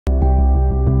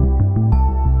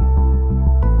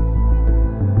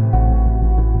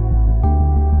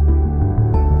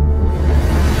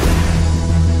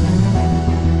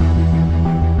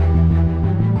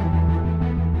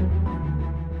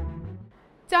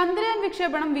ചന്ദ്രയാൻ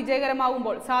വിക്ഷേപണം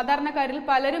വിജയകരമാകുമ്പോൾ സാധാരണക്കാരിൽ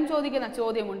പലരും ചോദിക്കുന്ന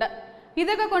ചോദ്യമുണ്ട്.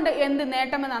 ഇതൊക്കെ കൊണ്ട് എന്ത്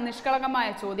നേട്ടമെന്ന നിഷ്കളങ്കമായ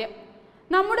ചോദ്യം.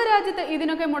 നമ്മുടെ രാജ്യത്ത്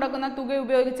ഇതിനൊക്കെ മുടക്കുന്ന തുക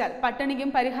ഉപയോഗിച്ചാൽ പട്ടിണിക്കും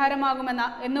പരിഹാരമാകുമെന്ന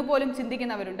എന്നുപോലും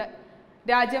ചിന്തിക്കുന്നവരുണ്ട്.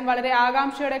 രാജ്യം വളരെ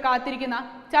ആകാംക്ഷയോടെ കാത്തിരിക്കുന്ന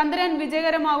ചന്ദ്രയാൻ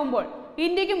വിജയകരമാകുമ്പോൾ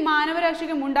ഇന്ത്യക്കും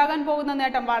മാനവരാശിക്കും ഉണ്ടാകാൻ പോകുന്ന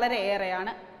നേട്ടം വളരെ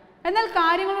ഏറെയാണ്. എന്നാൽ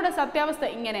കാര്യങ്ങളുടെ സത്യാവസ്ഥ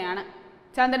ഇങ്ങനെയാണ്.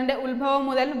 ചന്ദ്രന്റെ ഉത്ഭവം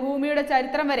മുതൽ ഭൂമിയുടെ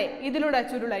ചരിത്രം വരെ ഇതിലൂടെ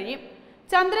ചുരുളഴിയും.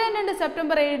 ചന്ദ്രയാൻ 2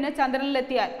 സെപ്റ്റംബർ 7-ന്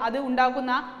ചന്ദ്രനിലെത്തിയാൽ അത്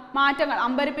ഉണ്ടാക്കുന്ന മാറ്റങ്ങൾ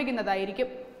അമ്പരപ്പിക്കുന്നതായിരിക്കും.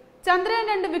 ചന്ദ്രയാൻ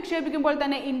 2 വിക്ഷേപിക്കുമ്പോൾ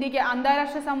തന്നെ ഇന്ത്യക്ക്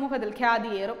അന്താരാഷ്ട്ര സമൂഹത്തിൽ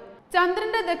ഖ്യാതിയേറും.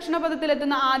 ചന്ദ്രന്റെ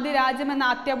ദക്ഷിണപഥത്തിലെത്തുന്ന ആദ്യ രാജ്യമെന്ന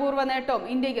അത്യപൂർവ നേട്ടവും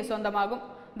ഇന്ത്യക്ക് സ്വന്തമാകും.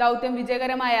 ദൗത്യം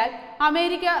വിജയകരമായാൽ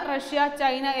അമേരിക്ക, റഷ്യ,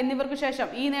 ചൈന എന്നിവർക്ക് ശേഷം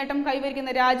ഈ നേട്ടം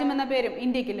കൈവരിക്കുന്ന രാജ്യമെന്ന പേരും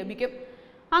ഇന്ത്യക്ക് ലഭിക്കും.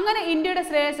 അങ്ങനെ ഇന്ത്യയുടെ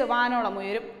ശ്രേയസ് വാനോളം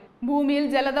ഉയരും. ഭൂമിയിൽ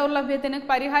ജലദൗർലഭ്യത്തിന്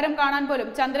പരിഹാരം കാണാൻ പോലും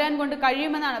ചന്ദ്രയാൻ കൊണ്ട്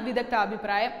കഴിയുമെന്നാണ് വിദഗ്ധ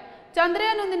അഭിപ്രായം.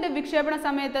 ചന്ദ്രയാൻ 1-ന്റെ വിക്ഷേപണ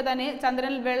സമയത്ത് തന്നെ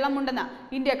ചന്ദ്രനിൽ വെള്ളമുണ്ടെന്ന്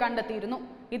ഇന്ത്യ കണ്ടെത്തിയിരുന്നു.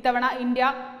 ഇത്തവണ ഇന്ത്യ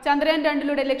ചന്ദ്രയാൻ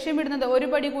 2-ലൂടെ ലക്ഷ്യമിടുന്നത് ഒരു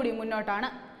പടി കൂടി മുന്നോട്ടാണ്.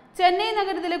 ചെന്നൈ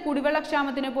നഗരത്തിലെ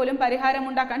കുടിവെള്ളക്ഷാമത്തിന് പോലും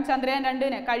പരിഹാരമുണ്ടാക്കാൻ ചന്ദ്രയാൻ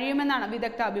 2-ന് കഴിയുമെന്നാണ്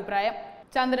വിദഗ്ധ അഭിപ്രായം.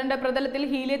 ചന്ദ്രന്റെ പ്രതലത്തിൽ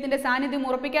ഹീലിയത്തിന്റെ സാന്നിധ്യം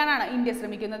ഉറപ്പിക്കാനാണ് ഇന്ത്യ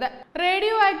ശ്രമിക്കുന്നത്.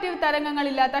 റേഡിയോ ആക്റ്റീവ്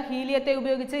തരംഗങ്ങളില്ലാത്ത ഹീലിയത്തെ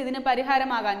ഉപയോഗിച്ച് ഇതിന്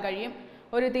പരിഹാരമാകാൻ കഴിയും.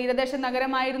 ഒരു തീരദേശ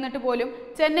നഗരമായിരുന്നിട്ട് പോലും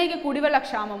ചെന്നൈക്ക്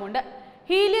കുടിവെള്ളക്ഷാമമുണ്ട്.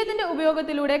 ഹീലിയത്തിന്റെ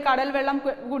ഉപയോഗത്തിലൂടെ കടൽ വെള്ളം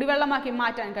കുടിവെള്ളമാക്കി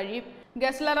മാറ്റാൻ കഴിയും.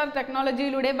 ഗസ്ലറർ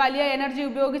ടെക്നോളജിയിലൂടെ വലിയ എനർജി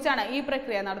ഉപയോഗിച്ചാണ് ഈ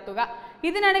പ്രക്രിയ നടത്തുക.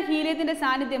 ഇതിനാണ് ഹീലിയത്തിന്റെ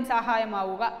സാന്നിധ്യം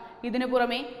സഹായമാവുക. ഇതിനു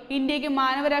പുറമെ ഇന്ത്യക്ക്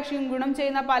മാനവരാശിയും ഗുണം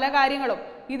ചെയ്യുന്ന പല കാര്യങ്ങളും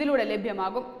ഇതിലൂടെ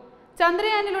ലഭ്യമാകും.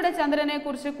 ചന്ദ്രയാനിലൂടെ ചന്ദ്രനെ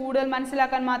കുറിച്ച് കൂടുതൽ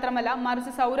മനസ്സിലാക്കാൻ മാത്രമല്ല,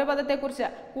 മറിച്ച് സൗരപഥത്തെക്കുറിച്ച്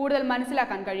കൂടുതൽ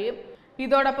മനസ്സിലാക്കാൻ കഴിയും.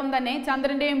 ഇതോടൊപ്പം തന്നെ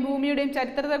ചന്ദ്രന്റെയും ഭൂമിയുടെയും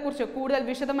ചരിത്രത്തെക്കുറിച്ച് കൂടുതൽ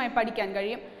വിശദമായി പഠിക്കാൻ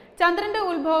കഴിയും. ചന്ദ്രന്റെ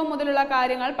ഉത്ഭവം മുതലുള്ള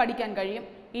കാര്യങ്ങൾ പഠിക്കാൻ കഴിയും.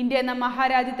 ഇന്ത്യ എന്ന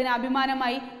മഹാരാജ്യത്തിന്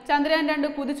അഭിമാനമായി ചന്ദ്രയാൻ 2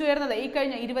 കുതിച്ചുയർന്നത്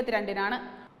ഇക്കഴിഞ്ഞ 22-നാണ്.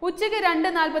 ഉച്ചയ്ക്ക്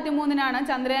 2:43-നാണ്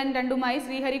ചന്ദ്രയാൻ 2-മായി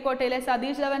ശ്രീഹരിക്കോട്ടയിലെ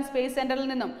സതീഷ് ധവൻ സ്പേസ് സെന്ററിൽ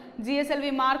നിന്നും GSLV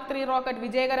Mark 3 റോക്കറ്റ്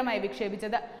വിജയകരമായി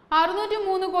വിക്ഷേപിച്ചത്.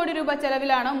 603 കോടി രൂപ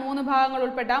ചെലവിലാണ് 3 ഭാഗങ്ങൾ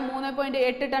ഉൾപ്പെട്ട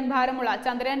 3.8 ടൺ ഭാരമുള്ള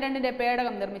ചന്ദ്രയാൻ 2-ന്റെ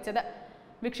പേടകം നിർമ്മിച്ചത്.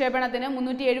 വിക്ഷേപണത്തിന്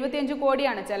 375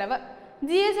 കോടിയാണ് ചെലവ്.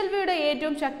 GSLVയുടെ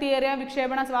ഏറ്റവും ശക്തിയേറിയ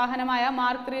വിക്ഷേപണ വാഹനമായ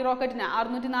Mark 3 റോക്കറ്റിന്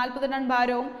 640 ടൺ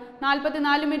ഭാരവും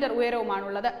 44 മീറ്റർ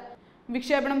ഉയരവുമാണുള്ളത്.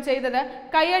 വിക്ഷേപണം ചെയ്തത്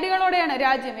കൈയടികളോടെയാണ്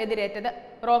രാജ്യം എതിരേറ്റത്.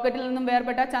 റോക്കറ്റിൽ നിന്നും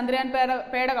വേർപെട്ട ചന്ദ്രയാൻ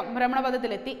പേടകം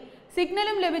ഭ്രമണപഥത്തിലെത്തി.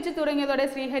 സിഗ്നലും ലഭിച്ചു തുടങ്ങിയതോടെ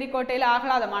ശ്രീഹരിക്കോട്ടയിൽ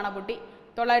ആഹ്ലാദം അണപൊട്ടി.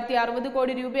 960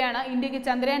 കോടി രൂപയാണ് ഇന്ത്യക്ക്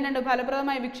ചന്ദ്രയാൻ 2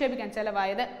 ഫലപ്രദമായി വിക്ഷേപിക്കാൻ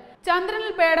ചെലവായത്.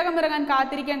 ചന്ദ്രനിൽ പേടകം ഇറങ്ങാൻ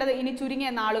കാത്തിരിക്കേണ്ടത് ഇനി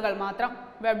ചുരുങ്ങിയ നാളുകൾ മാത്രം.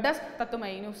 Web desk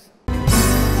Tatwamayi news.